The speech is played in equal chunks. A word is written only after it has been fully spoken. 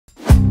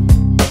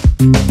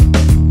Hi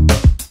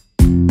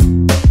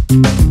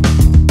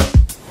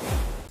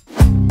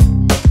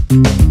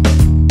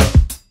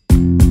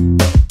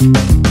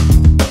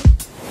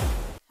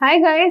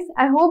guys,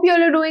 I hope you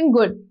all are doing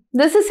good.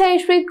 This is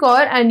Sahajpreet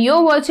and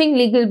you're watching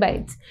Legal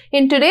Bytes.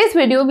 In today's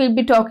video, we'll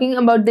be talking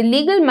about the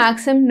legal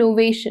maxim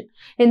novation.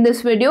 In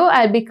this video,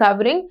 I'll be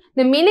covering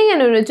the meaning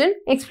and origin,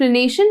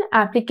 explanation,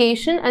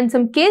 application, and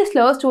some case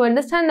laws to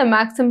understand the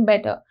maxim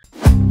better.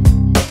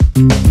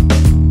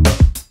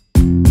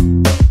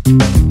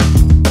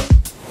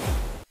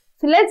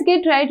 So let's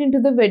get right into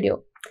the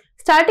video.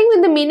 Starting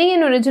with the meaning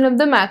and origin of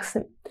the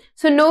maxim.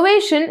 So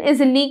novation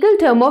is a legal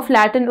term of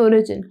Latin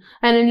origin,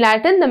 and in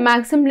Latin the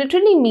maxim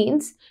literally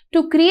means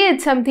to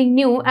create something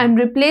new and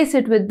replace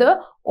it with the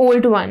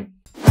old one.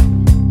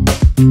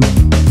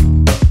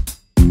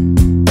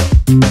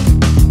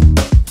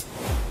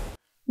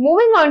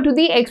 Moving on to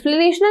the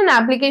explanation and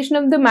application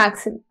of the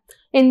maxim.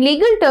 In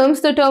legal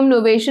terms, the term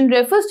novation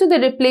refers to the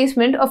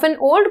replacement of an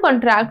old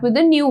contract with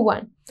a new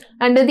one.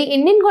 Under the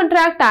Indian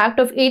Contract Act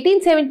of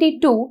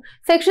 1872,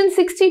 Section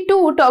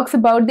 62 talks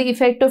about the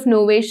effect of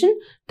novation,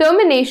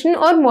 termination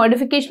or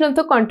modification of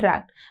the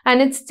contract,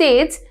 and it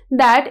states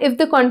that if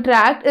the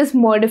contract is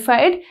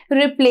modified,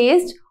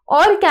 replaced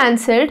or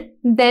cancelled,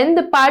 then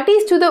the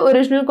parties to the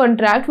original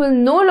contract will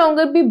no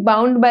longer be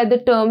bound by the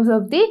terms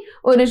of the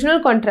original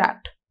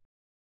contract.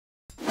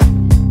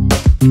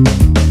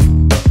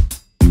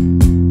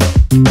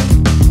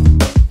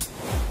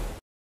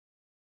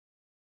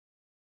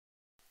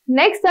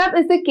 Next up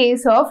is the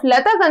case of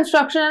Lata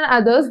Construction and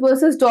others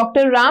versus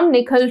Dr. Ram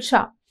Nikhil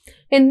Shah.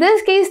 In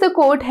this case, the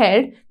court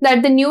held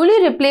that the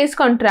newly replaced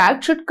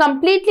contract should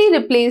completely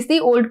replace the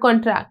old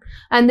contract,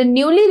 and the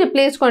newly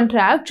replaced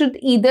contract should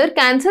either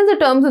cancel the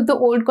terms of the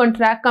old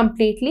contract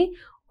completely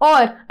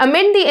or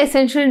amend the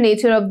essential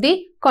nature of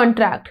the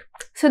contract.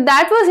 So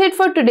that was it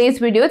for today's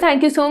video.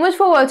 Thank you so much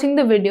for watching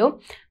the video.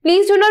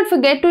 Please do not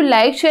forget to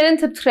like, share and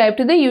subscribe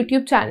to the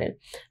YouTube channel.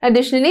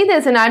 Additionally,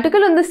 there's an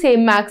article on the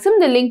same maxim,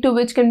 the link to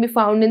which can be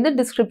found in the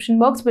description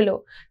box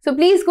below. So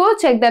please go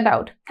check that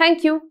out.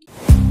 Thank you.